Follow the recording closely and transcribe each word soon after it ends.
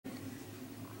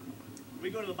We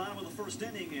go to the bottom of the first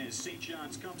inning as St.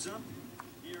 John's comes up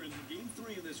here in Game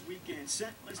 3 of this weekend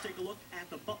set. Let's take a look at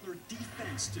the Butler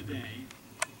defense today.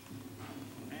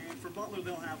 And for Butler,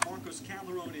 they'll have Marcos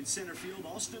Calderon in center field,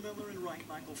 Austin Miller in right,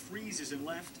 Michael Freeze is in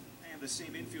left, and the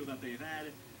same infield that they've had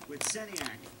with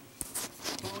Seniak,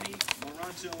 Boney,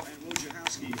 Moranto, and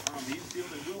Wojciechowski on the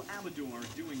infield, and Will Amador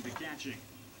doing the catching.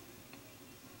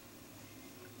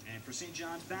 And for St.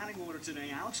 John's batting order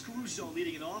today, Alex Caruso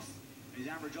leading it off. His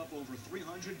average up over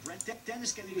 300. Brent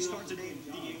Dennis getting the start today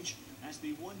in DH. That's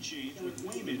the one change with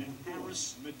Wayman,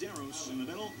 Harris, Medeiros in the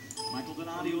middle. Michael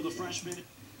Donadio, the freshman.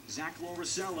 Zach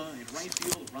Loricella in right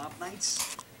field. Rob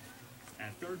Knights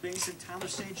at third base, and Tyler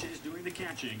Sanchez doing the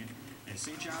catching. And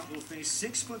St. John's will face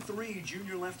 6'3"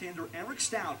 junior left-hander Eric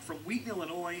Stout from Wheaton,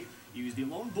 Illinois. He was the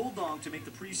lone Bulldog to make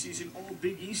the preseason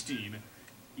All-Big East team.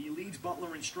 He leads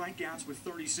Butler in strikeouts with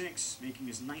 36, making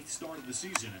his 9th start of the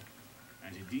season.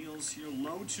 As he deals here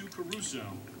low to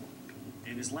Caruso.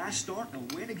 In his last start,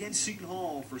 a win against Seton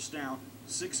Hall for Stout.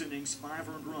 6 innings, 5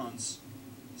 earned runs,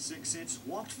 6 hits,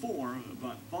 walked 4,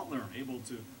 but Butler able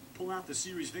to pull out the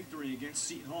series victory against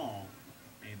Seton Hall.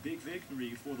 A big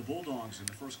victory for the Bulldogs in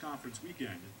the first conference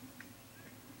weekend.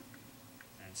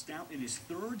 And Stout in his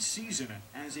 3rd season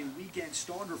as a weekend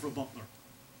starter for Butler.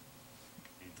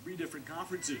 In 3 different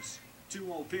conferences.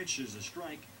 2-0 pitch is a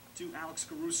strike to Alex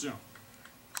Caruso.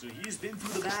 So he's been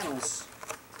through the battles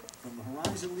from the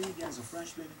Horizon League as a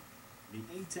freshman, the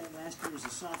A-10 last year as a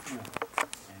sophomore,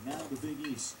 and now the Big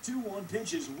East. 2-1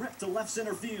 pitches ripped to left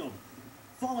center field.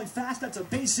 Falling fast, that's a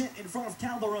base hit in front of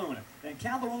Calderon. And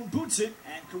Calderon boots it,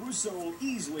 and Caruso will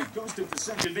easily coast it to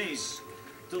second base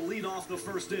to lead off the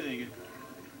first inning.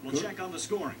 We'll check on the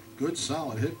scoring. Good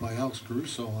solid hit by Alex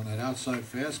Caruso on that outside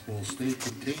fastball. Stayed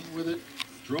contained with it,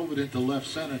 drove it into left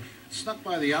center. Snuck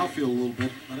by the outfield a little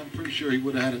bit, but I'm pretty sure he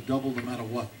would have had a double no matter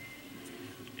what.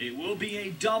 It will be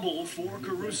a double for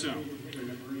Caruso.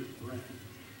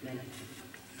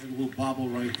 A little bobble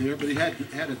right there, but he had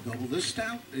a double. This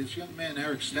Stout, this young man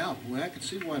Eric Stout, boy, I can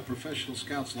see why professional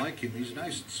scouts like him. He's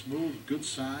nice and smooth, good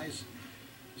size.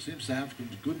 Seems to have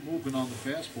good movement on the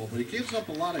fastball, but he gives up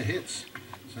a lot of hits.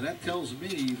 So that tells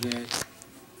me that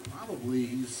probably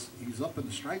he's up in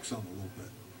the strike zone a little bit.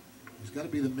 He's got to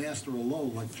be the master of low,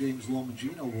 like James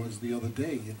Lomagino was the other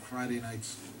day in Friday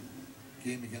night's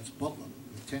game against Butler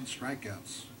with 10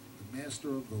 strikeouts. The master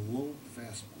of the low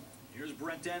fastball. Here's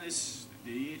Brent Dennis,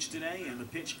 the DH today, and the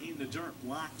pitch in the dirt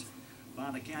blocked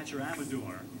by the catcher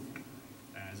Amador.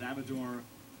 As Amador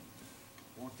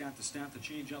walked out to Stout to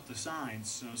change up the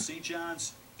signs. So St.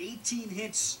 John's 18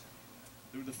 hits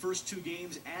through the first 2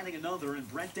 games, adding another, and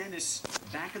Brent Dennis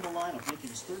back in the lineup, making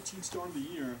his 13th start of the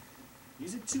year.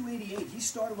 He's at 288. He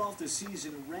started off the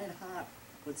season red hot,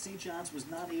 but St. John's was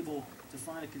not able to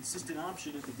find a consistent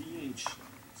option at the DH.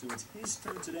 So it's his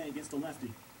turn today against the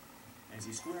lefty as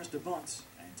he squares to bunt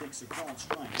and takes a called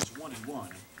strike. It's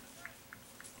 1-1.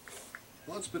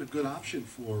 Well, it's been a good option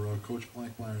for Coach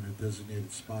Blankmeyer in a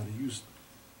designated spot. He used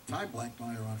Ty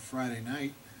Blankmeyer on Friday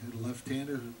night. Had a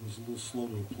left-hander who was a little slow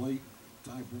to the plate.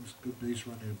 Ty brings good base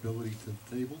running ability to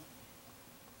the table.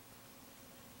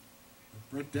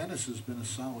 Brent Dennis has been a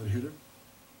solid hitter.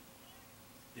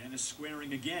 Dennis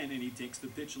squaring again, and he takes the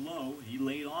pitch low. He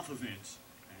laid off of it,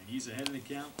 and he's ahead in the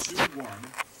count,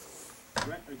 2-1.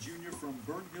 Brent, a junior from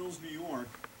Burnt Hills, New York.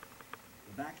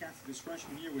 The back half of his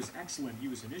freshman year was excellent. He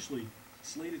was initially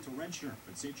slated to redshirt,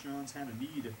 but St. John's had a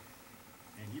need,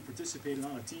 and he participated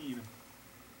on a team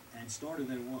and started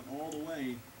and went all the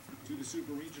way to the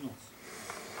Super Regionals.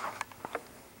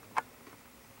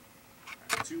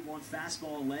 2-1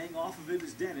 fastball laying off of it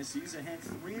is Dennis. He's ahead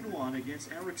 3-1 against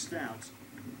Eric Stout.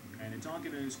 And in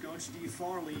talking to his coach Steve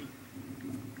Farley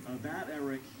about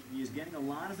Eric, he is getting a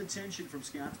lot of attention from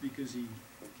scouts because he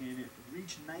can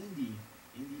reach 90 in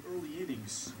the early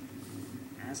innings.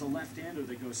 As a left-hander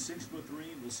that goes 6'3",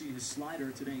 we'll see his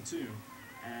slider today too.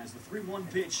 As the 3-1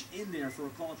 pitch in there for a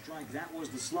called strike, that was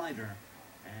the slider.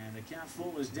 And the count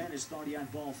full as Dennis thought he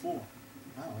had ball 4. Wow,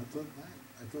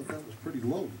 I thought that was pretty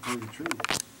low, to tell you the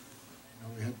truth. You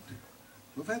know,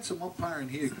 we've had some umpiring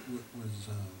here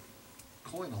was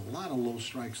calling a lot of low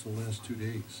strikes the last 2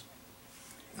 days.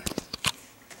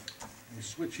 They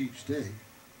switch each day.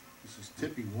 This is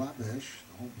Tippy Wabash,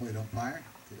 the home plate umpire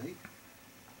today.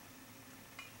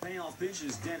 Payoff pitch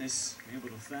is Dennis able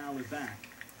to foul it back.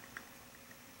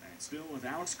 And still with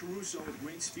Alex Caruso with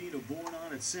great speed, Bourne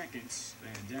on at second,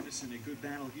 and Dennis in a good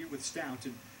battle here with Stout.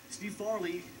 And Steve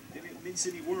Farley didn't mince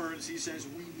any words. He says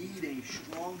we need a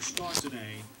strong start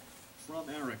today from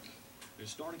Eric. Their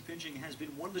starting pitching has been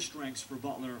one of the strengths for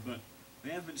Butler, but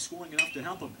they haven't been scoring enough to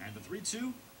help him. And the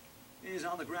 3-2 is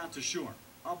on the ground to short.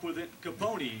 Up with it,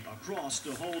 Capone across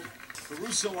to hold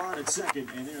Caruso on at second,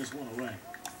 and there's one away.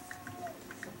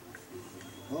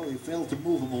 Well, he failed to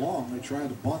move him along. They tried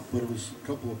to bunt, but it was a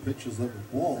couple of pitches that were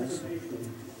balls.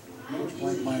 Coach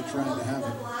Blank might trying to have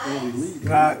an early lead.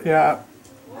 Yeah.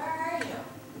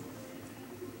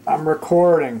 I'm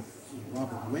recording.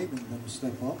 Robert Wayman going to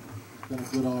step up. Been a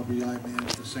good RBI man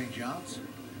for St. John's.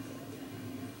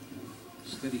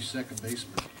 Steady second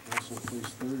baseman. Also plays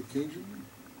third occasionally.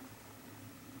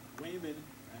 Wayman,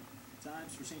 at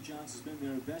times for St. John's, has been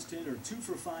their best hitter. 2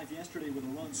 for 5 yesterday with a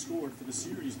run scored for the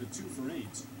series, but 2 for 8.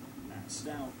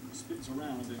 Stout spins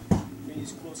around and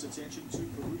pays close attention to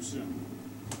Caruso.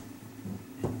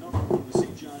 Another one of the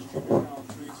St. John's junior college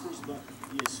transfers, but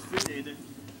he is fitted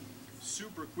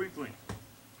super quickly.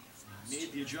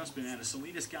 Made the adjustment out of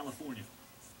Salinas, California.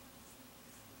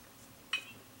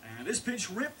 And this pitch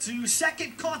ripped to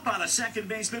second, caught by the second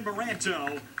baseman,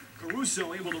 Moranto.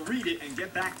 Caruso able to read it and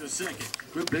get back to second.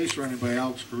 Good base running by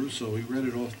Alex Caruso. He read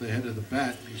it off the head of the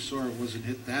bat. He saw it wasn't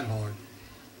hit that hard.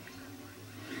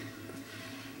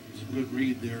 It was a good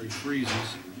read there. He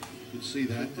freezes. You can see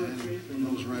that. And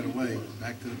goes right away.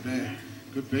 Back to the bag.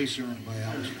 Good base running by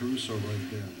Alex Caruso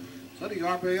right there. So the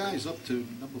RBI is up to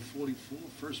number 44,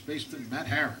 first baseman Matt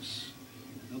Harris.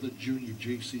 Another junior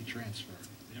JC transfer.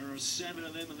 There are 7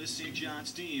 of them in this St.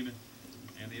 John's team.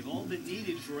 And they've all been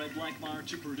needed for Ed Blackmeyer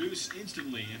to produce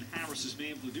instantly, and Harris has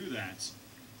been able to do that.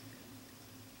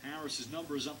 Harris's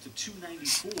number is up to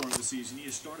 294 this season. He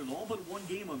has started all but 1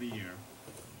 game of the year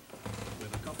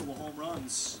with a couple of home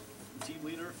runs. Team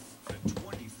leader at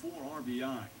 24 RBI.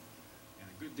 And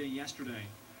a good day yesterday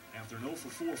after an 0 for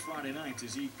 4 Friday night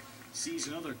as he sees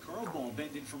another curveball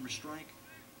bending from a strike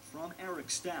from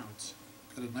Eric Stout.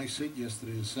 Got a nice hit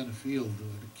yesterday to center field,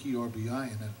 the key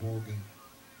RBI in that ball game.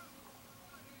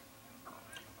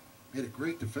 Made a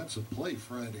great defensive play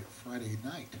Friday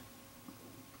night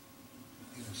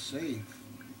in a save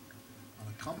on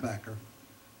a comebacker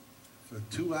for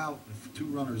 2 out and 2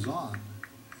 runners on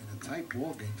in a tight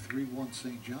ball game, 3-1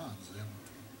 St. John's. And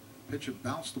the pitcher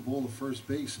bounced the ball to first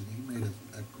base, and he made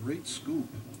a great scoop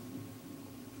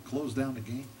to close down the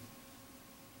game.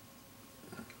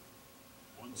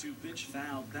 1-2 pitch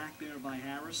fouled back there by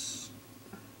Harris.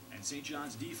 And St.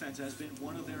 John's defense has been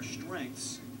one of their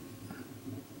strengths,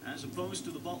 as opposed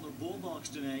to the Butler Bulldogs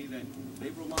today, that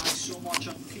they rely so much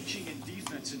on pitching and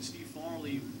defense, and Steve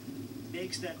Farley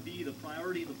makes that be the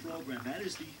priority of the program. That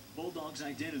is the Bulldogs'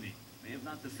 identity. They have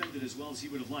not defended as well as he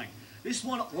would have liked. This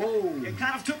one, it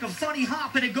kind of took a funny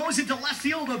hop, and it goes into left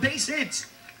field, a base hit.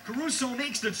 Caruso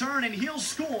makes the turn, and he'll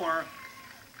score.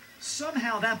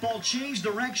 Somehow that ball changed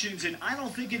directions, and I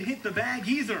don't think it hit the bag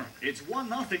either. It's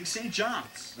 1-0 St.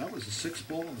 John's. That was a 6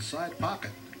 ball in the side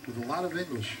pocket with a lot of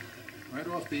English. Right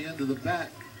off the end of the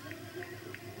bat.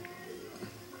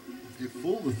 It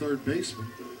fooled the third baseman,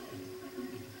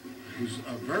 who's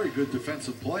a very good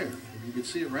defensive player. You can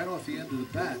see it right off the end of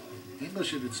the bat.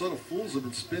 English, and it sort of fools him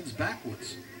and spins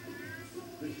backwards.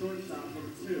 The shortstop,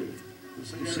 number 2.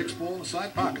 It's like a 6 ball in the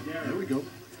side pocket. There we go.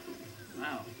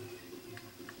 Wow.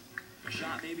 A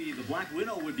shot maybe the Black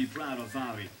Widow would be proud of,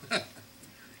 Bobby.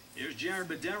 Here's Jared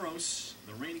Medeiros,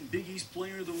 the reigning Big East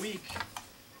Player of the Week.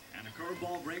 And a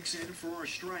curveball breaks in for a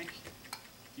strike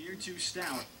here to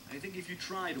Stout. I think if you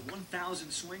tried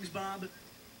 1,000 swings, Bob,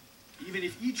 even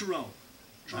if Ichiro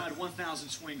tried 1,000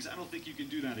 swings, I don't think you can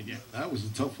do that again. That was a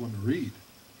tough one to read.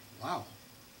 Wow.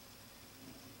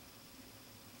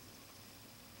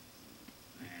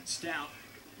 And Stout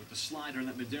with the slider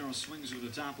that Medeiros swings over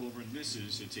the top over and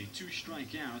misses. It's a 2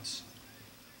 strikeouts.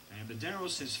 And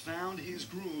Medeiros has found his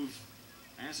groove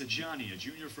as a Johnny, a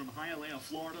junior from Hialeah,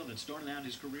 Florida, that started out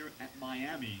his career at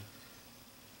Miami.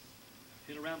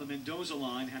 Hit around the Mendoza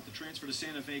line, had to transfer to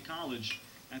Santa Fe College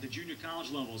at the junior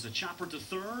college levels. A chopper to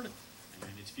third,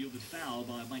 and it's fielded foul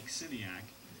by Mike Siniak.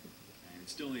 And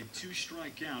it's still a 2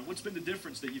 strikeout. What's been the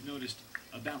difference that you've noticed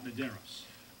about Medeiros?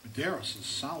 Medeiros is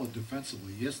solid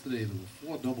defensively. Yesterday there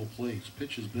were 4 double plays.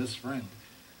 Pitcher's best friend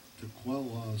to quell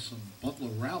some Butler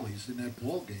rallies in that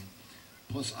ball game.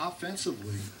 Plus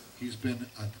offensively, he's been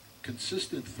a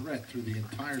consistent threat through the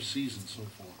entire season so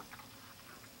far.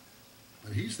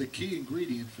 But he's the key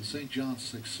ingredient for St. John's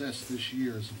success this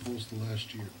year as opposed to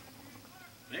last year.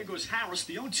 There goes Harris,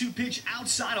 the 0-2 pitch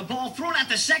outside, a ball thrown at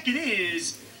the second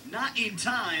is not in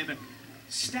time.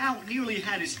 Stout nearly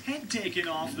had his head taken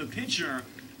off the pitcher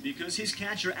because his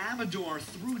catcher Amador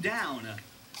threw down.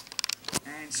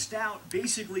 And Stout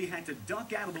basically had to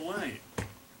duck out of the way,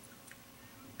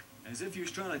 as if he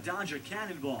was trying to dodge a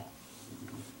cannonball.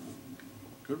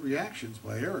 Good reactions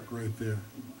by Eric right there.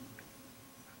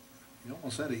 He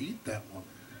almost had to eat that one.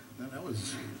 That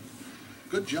was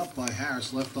Good jump by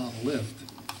Harris, left on lift.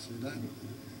 See that?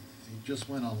 He just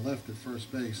went on left at first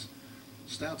base.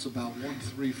 Stout's about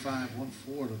 135,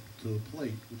 140 to the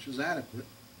plate, which is adequate.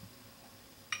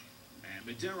 And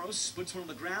Medeiros puts one on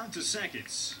the ground to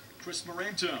seconds. Chris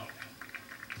Morento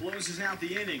closes out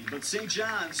the inning, but St.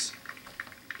 John's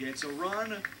gets a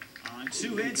run on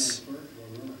 2 hits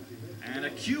and a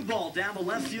cue ball down the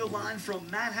left field line from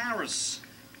Matt Harris.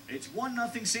 It's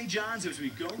 1-0 St. John's as we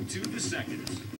go to the second.